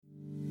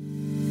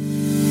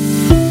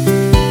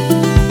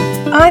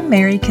I'm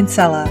Mary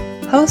Kinsella,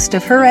 host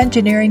of Her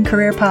Engineering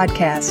Career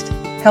Podcast,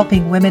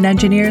 helping women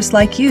engineers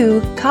like you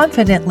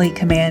confidently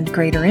command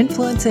greater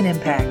influence and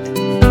impact.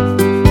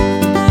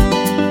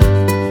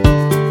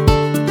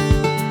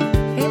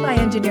 Hey, my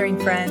engineering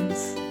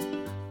friends.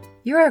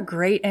 You're a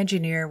great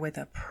engineer with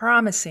a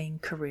promising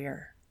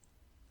career.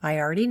 I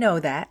already know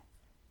that.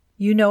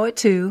 You know it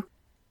too.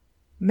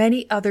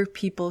 Many other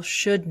people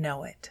should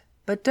know it,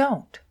 but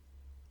don't.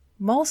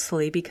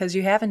 Mostly because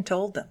you haven't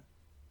told them.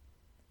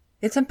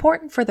 It's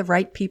important for the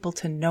right people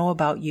to know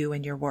about you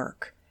and your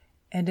work,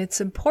 and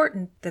it's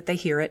important that they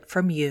hear it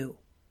from you.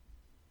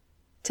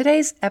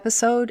 Today's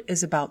episode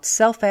is about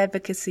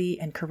self-advocacy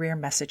and career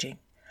messaging.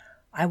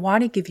 I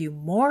want to give you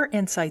more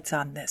insights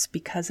on this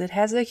because it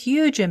has a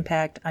huge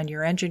impact on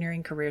your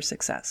engineering career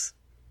success.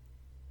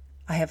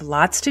 I have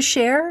lots to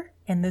share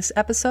in this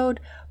episode,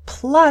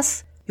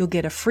 plus you'll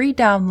get a free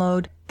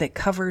download that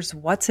covers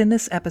what's in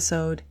this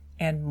episode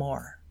and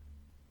more.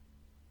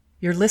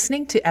 You're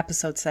listening to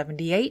episode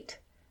 78.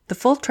 The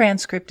full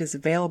transcript is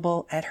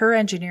available at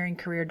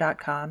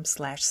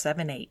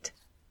herengineeringcareer.com/78.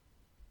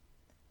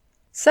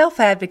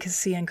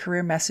 Self-advocacy and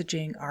career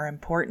messaging are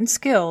important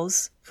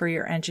skills for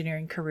your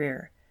engineering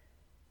career.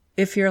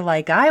 If you're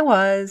like I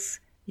was,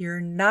 you're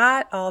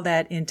not all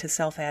that into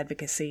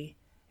self-advocacy,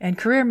 and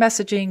career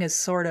messaging is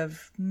sort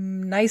of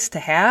nice to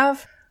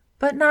have,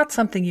 but not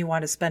something you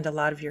want to spend a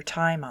lot of your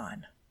time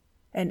on.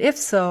 And if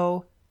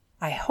so,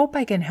 I hope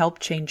I can help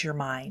change your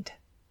mind.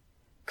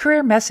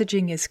 Career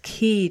messaging is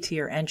key to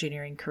your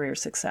engineering career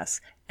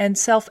success, and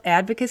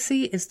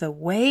self-advocacy is the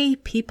way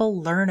people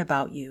learn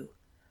about you,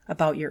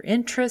 about your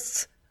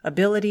interests,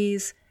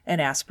 abilities, and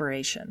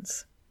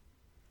aspirations.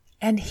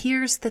 And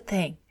here's the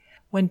thing.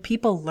 When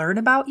people learn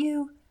about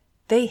you,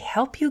 they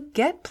help you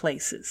get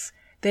places.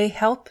 They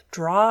help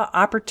draw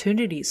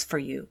opportunities for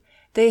you.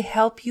 They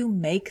help you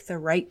make the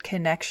right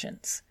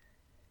connections.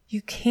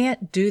 You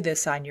can't do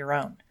this on your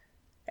own.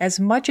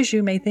 As much as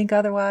you may think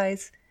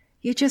otherwise,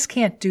 you just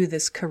can't do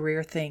this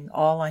career thing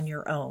all on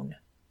your own.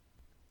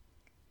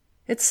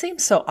 It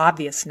seems so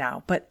obvious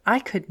now, but I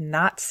could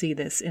not see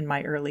this in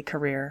my early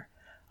career.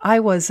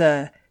 I was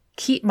a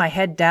keep my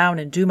head down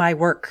and do my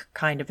work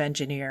kind of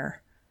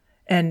engineer,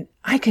 and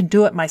I can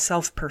do it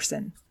myself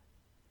person.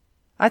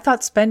 I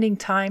thought spending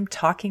time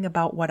talking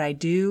about what I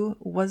do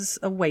was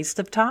a waste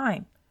of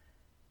time,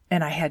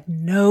 and I had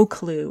no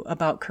clue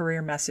about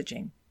career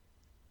messaging.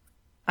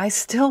 I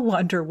still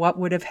wonder what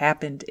would have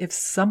happened if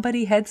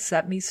somebody had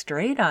set me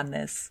straight on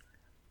this.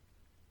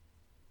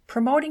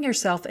 Promoting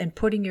yourself and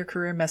putting your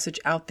career message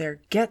out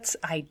there gets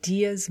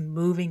ideas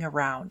moving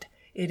around.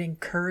 It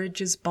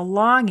encourages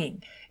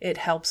belonging. It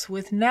helps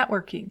with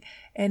networking,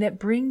 and it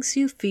brings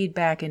you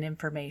feedback and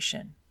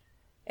information.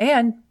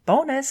 And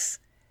bonus,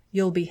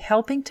 you'll be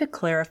helping to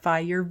clarify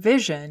your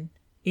vision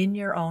in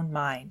your own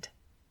mind.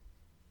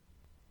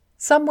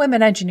 Some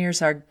women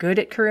engineers are good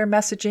at career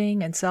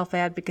messaging and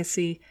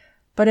self-advocacy,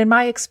 but in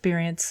my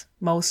experience,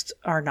 most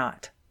are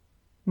not.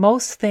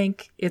 Most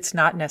think it's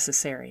not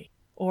necessary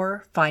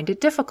or find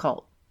it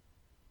difficult.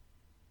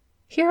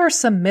 Here are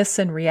some myths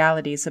and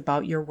realities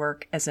about your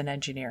work as an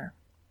engineer.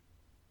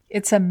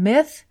 It's a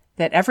myth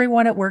that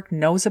everyone at work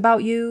knows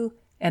about you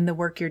and the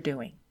work you're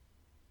doing.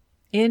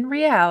 In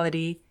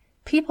reality,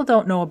 people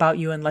don't know about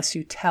you unless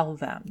you tell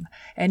them.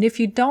 And if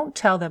you don't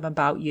tell them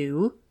about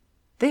you,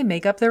 they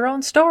make up their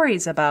own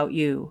stories about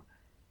you.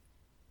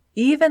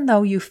 Even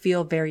though you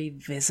feel very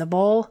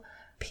visible,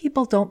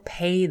 people don't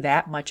pay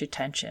that much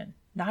attention,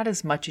 not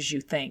as much as you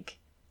think.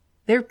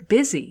 They're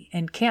busy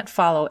and can't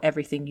follow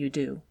everything you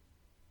do.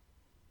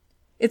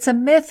 It's a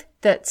myth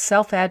that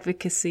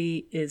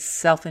self-advocacy is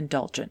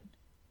self-indulgent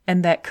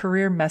and that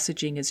career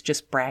messaging is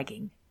just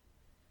bragging.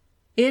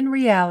 In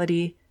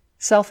reality,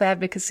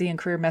 self-advocacy and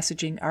career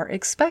messaging are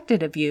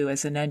expected of you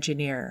as an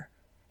engineer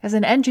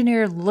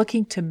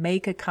looking to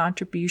make a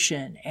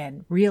contribution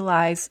and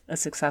realize a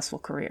successful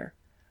career.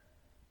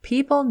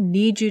 People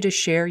need you to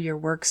share your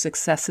work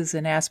successes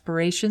and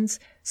aspirations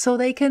so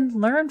they can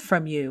learn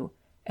from you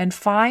and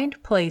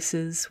find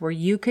places where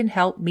you can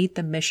help meet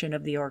the mission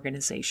of the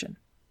organization.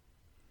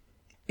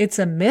 It's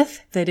a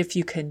myth that if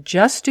you can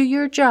just do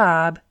your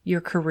job,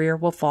 your career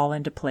will fall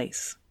into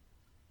place.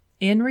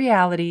 In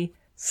reality,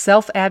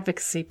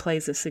 self-advocacy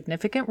plays a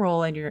significant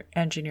role in your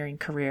engineering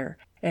career.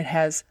 It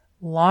has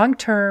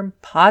long-term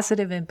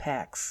positive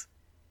impacts.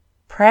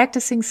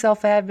 Practicing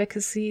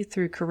self-advocacy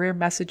through career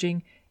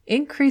messaging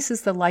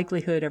increases the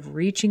likelihood of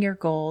reaching your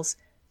goals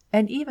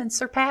and even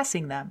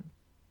surpassing them.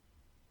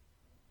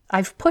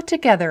 I've put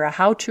together a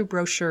how-to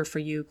brochure for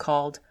you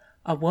called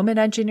A Woman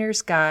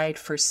Engineer's Guide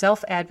for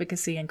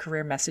Self-Advocacy and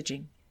Career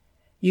Messaging.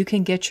 You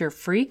can get your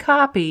free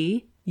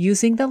copy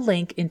using the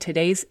link in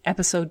today's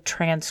episode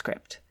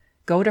transcript.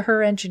 Go to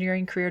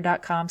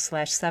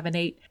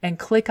herengineeringcareer.com/78 and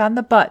click on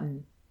the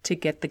button to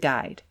get the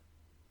guide.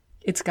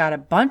 It's got a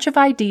bunch of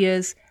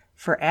ideas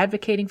for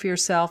advocating for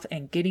yourself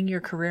and getting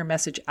your career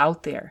message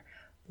out there.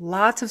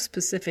 Lots of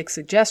specific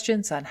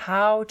suggestions on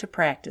how to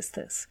practice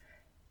this.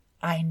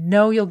 I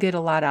know you'll get a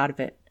lot out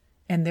of it,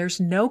 and there's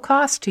no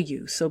cost to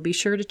you, so be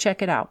sure to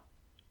check it out.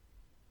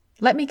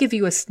 Let me give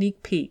you a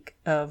sneak peek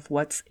of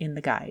what's in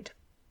the guide.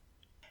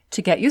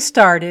 To get you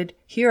started,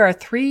 here are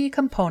 3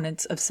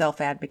 components of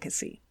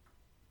self-advocacy.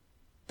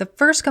 The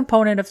first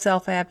component of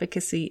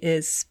self-advocacy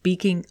is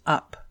speaking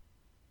up.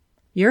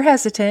 You're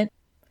hesitant,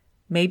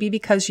 maybe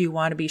because you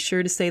want to be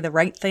sure to say the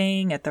right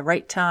thing at the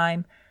right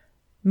time,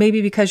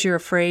 maybe because you're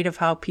afraid of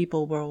how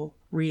people will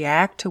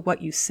react to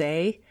what you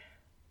say,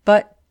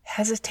 but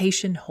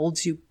hesitation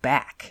holds you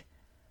back.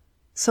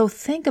 So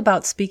think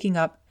about speaking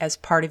up as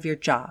part of your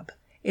job.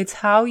 It's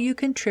how you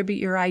contribute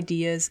your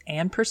ideas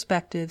and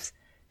perspectives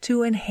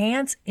to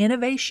enhance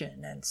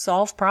innovation and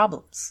solve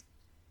problems.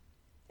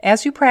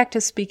 As you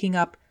practice speaking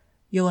up,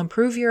 you'll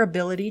improve your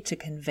ability to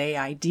convey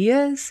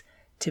ideas,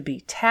 to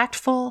be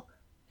tactful,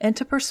 and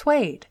to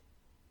persuade.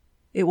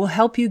 It will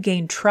help you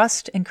gain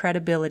trust and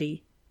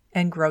credibility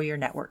and grow your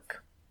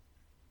network.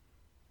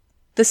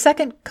 The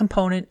second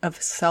component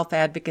of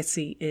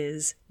self-advocacy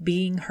is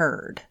being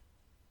heard.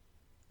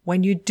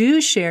 When you do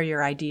share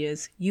your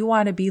ideas, you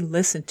want to be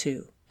listened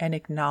to and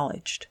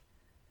acknowledged.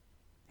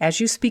 As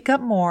you speak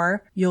up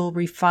more, you'll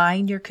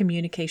refine your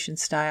communication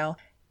style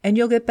and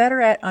you'll get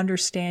better at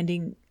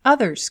understanding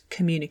others'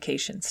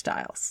 communication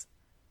styles.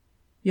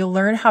 You'll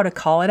learn how to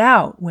call it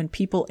out when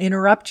people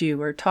interrupt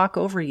you or talk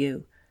over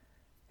you,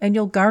 and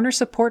you'll garner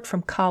support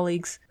from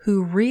colleagues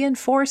who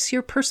reinforce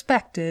your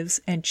perspectives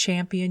and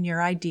champion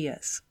your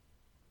ideas.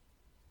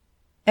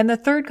 And the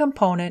third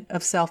component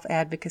of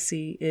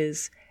self-advocacy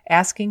is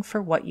asking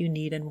for what you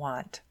need and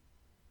want.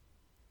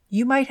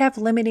 You might have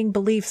limiting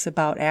beliefs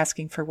about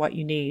asking for what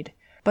you need,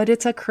 but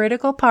it's a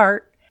critical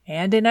part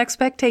and an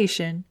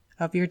expectation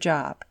of your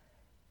job.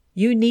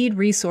 You need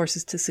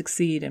resources to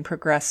succeed and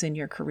progress in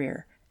your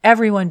career.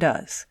 Everyone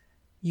does.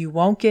 You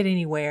won't get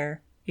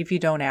anywhere if you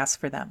don't ask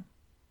for them.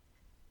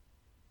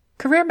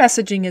 Career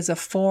messaging is a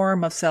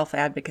form of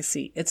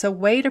self-advocacy. It's a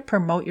way to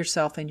promote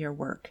yourself in your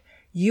work.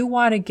 You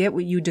want to get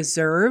what you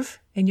deserve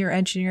in your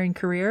engineering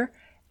career,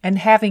 and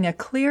having a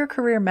clear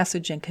career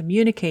message and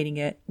communicating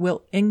it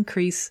will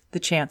increase the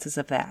chances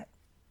of that.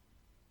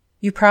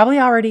 You probably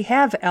already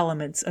have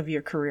elements of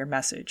your career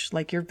message,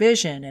 like your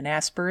vision and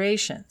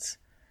aspirations,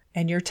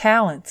 and your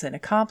talents and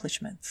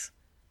accomplishments.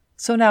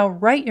 So now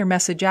write your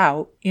message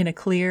out in a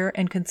clear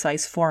and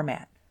concise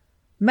format.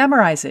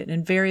 Memorize it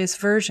in various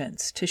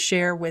versions to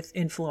share with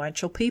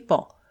influential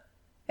people,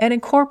 and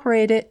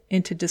incorporate it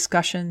into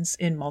discussions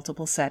in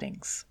multiple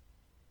settings.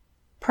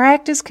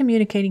 Practice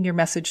communicating your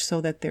message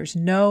so that there's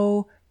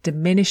no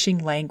diminishing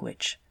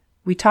language.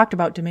 We talked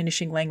about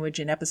diminishing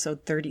language in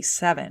episode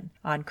 37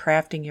 on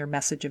crafting your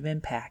message of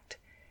impact.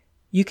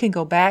 You can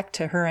go back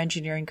to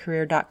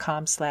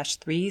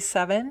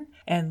herengineeringcareer.com/37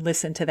 and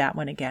listen to that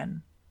one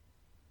again.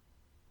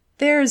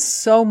 There's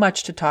so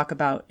much to talk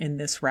about in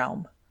this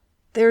realm.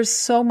 There's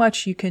so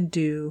much you can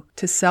do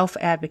to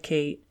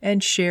self-advocate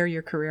and share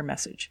your career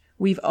message.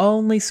 We've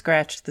only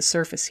scratched the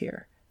surface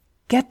here.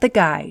 Get the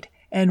guide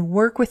and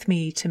work with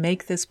me to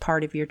make this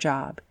part of your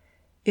job.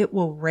 It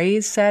will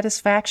raise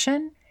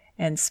satisfaction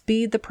and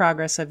speed the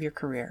progress of your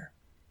career.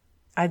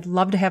 I'd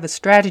love to have a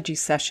strategy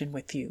session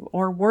with you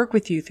or work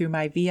with you through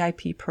my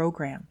VIP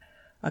program,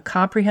 a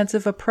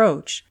comprehensive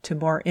approach to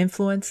more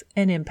influence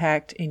and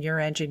impact in your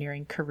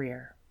engineering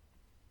career.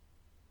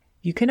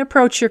 You can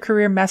approach your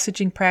career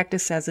messaging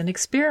practice as an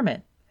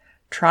experiment.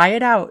 Try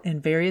it out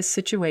in various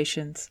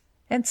situations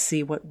and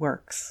see what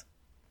works.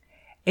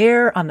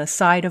 Err on the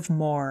side of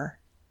more.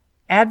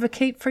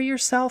 Advocate for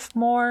yourself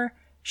more.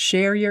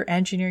 Share your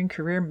engineering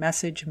career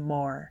message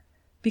more.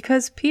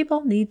 Because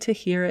people need to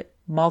hear it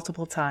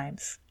multiple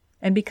times,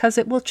 and because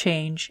it will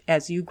change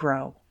as you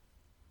grow.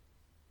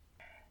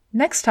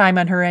 Next time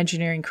on Her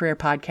Engineering Career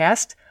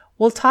Podcast,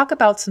 we'll talk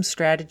about some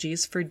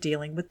strategies for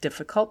dealing with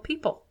difficult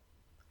people.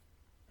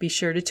 Be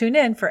sure to tune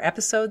in for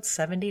episode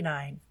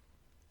 79.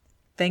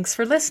 Thanks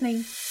for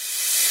listening.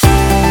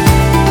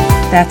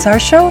 That's our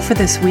show for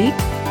this week.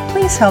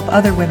 Please help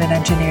other women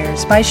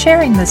engineers by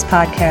sharing this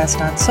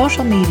podcast on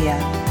social media,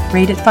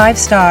 rate it 5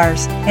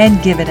 stars,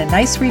 and give it a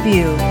nice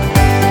review.